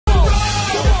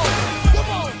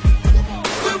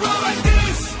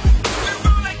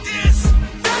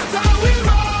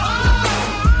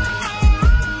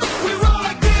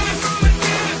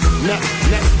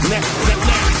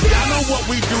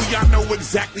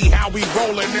exactly how we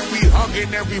rollin', and we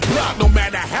huggin' every block. No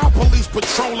matter how police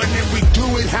patrolin', and we do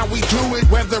it how we do it,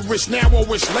 whether it's now or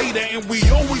it's later. And we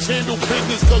always handle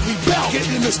business cause we bout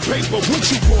getting this paper. What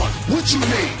you want? What you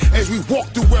need? As we walk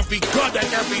through every gutter,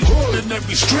 every hood, and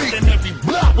every street, and every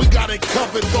block, we got it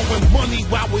covered. Throwing money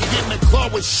while we in the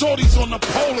club with shorties on the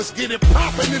pole. Let's get it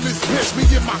poppin' in this bitch. Me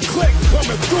and my clique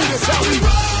coming through. That's how we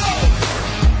roll.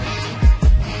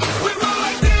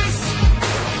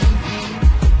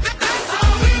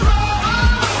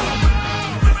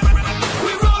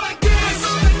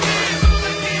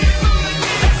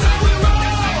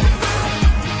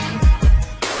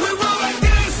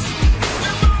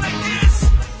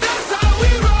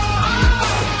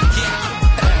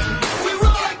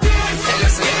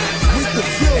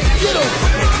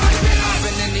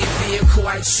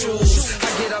 Shoes. I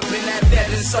get up in that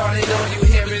bed and started, all you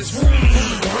hear is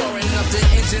roaring up the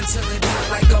engine till it pop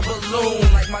like a balloon.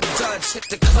 Like my Dutch hit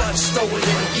the clutch, throw it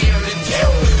in gear and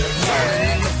rolling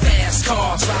in the fast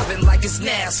car, driving like it's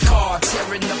NASCAR,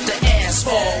 tearing up the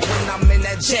asphalt when I'm in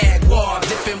that Jaguar,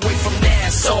 dipping away from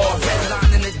Nassau, red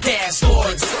line in the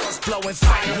dashboard, blowing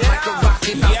fire like a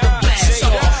rocket out the blast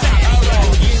off.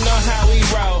 You know how we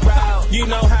roll, you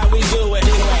know how we do it.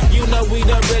 You know we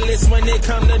the realest when it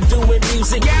come to doing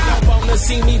music. You don't wanna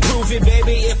see me prove it,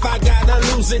 baby. If I gotta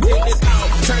lose it, then it's out.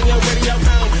 Turn your radio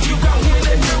on. You gon' hear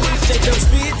the news. Shake your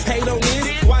spit, hate on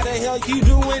this. Why the hell you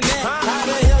doing that? How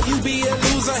the hell you be a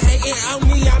loser? Hating on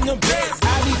me, I'm the best.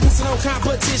 I be pissing on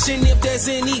competition. If there's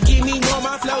any, give me more.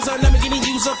 My flows are never getting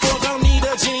used up for. Don't need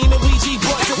a Genie and Luigi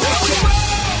boy to watch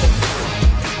that.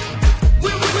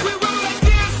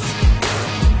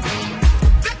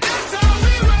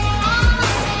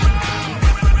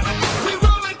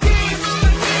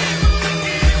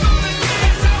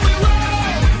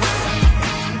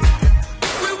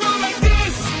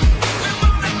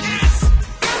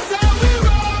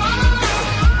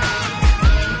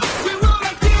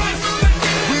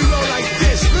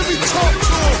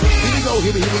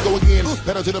 Here we go again.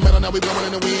 Pedal to the metal, now we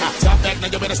blowing in the wind. Top back, now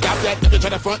you better stop that. If you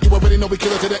try to front, you already know we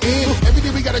kill it to the end. Every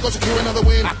day we gotta go secure another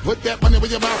win. Put that money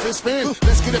where your mouth is spin.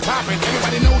 Let's get it poppin'.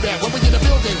 Everybody know that when we in the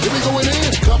building, here we going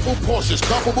in. Couple Porsches,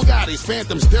 couple Bugattis,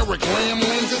 Phantoms, Derek Lamb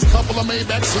lenses, couple of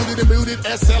Maybachs, suited and booted,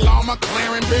 SLR,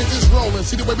 McLaren, Benzes rolling.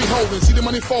 See the way we holding, see the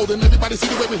money folding. Everybody see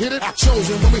the way we hit it.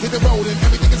 Chosen when we hit the road and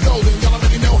everything is golden. Y'all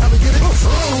already know how we get it.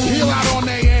 Heel out on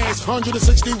their ass,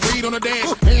 160 read on the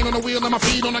dash, hand on the wheel and my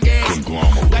feet on the gas.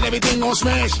 Got everything on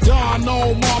smash. Don,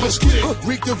 no, let's get it.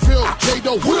 Reek the Ville,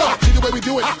 J-Do, what up? See the way we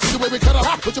do it, see the way we cut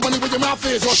up. Put your money where your mouth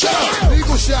is, or shut up.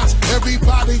 Legal shots,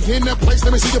 everybody in the place.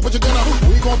 Let me see you put your gun up.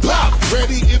 We gon' pop.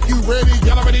 Ready if you ready.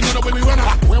 Y'all already know the way we run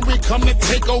up. When we come to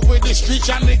take over the streets,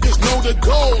 y'all niggas know the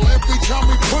goal. Every time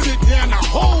we put it down, the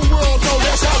whole world know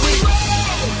that's how we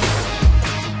roll.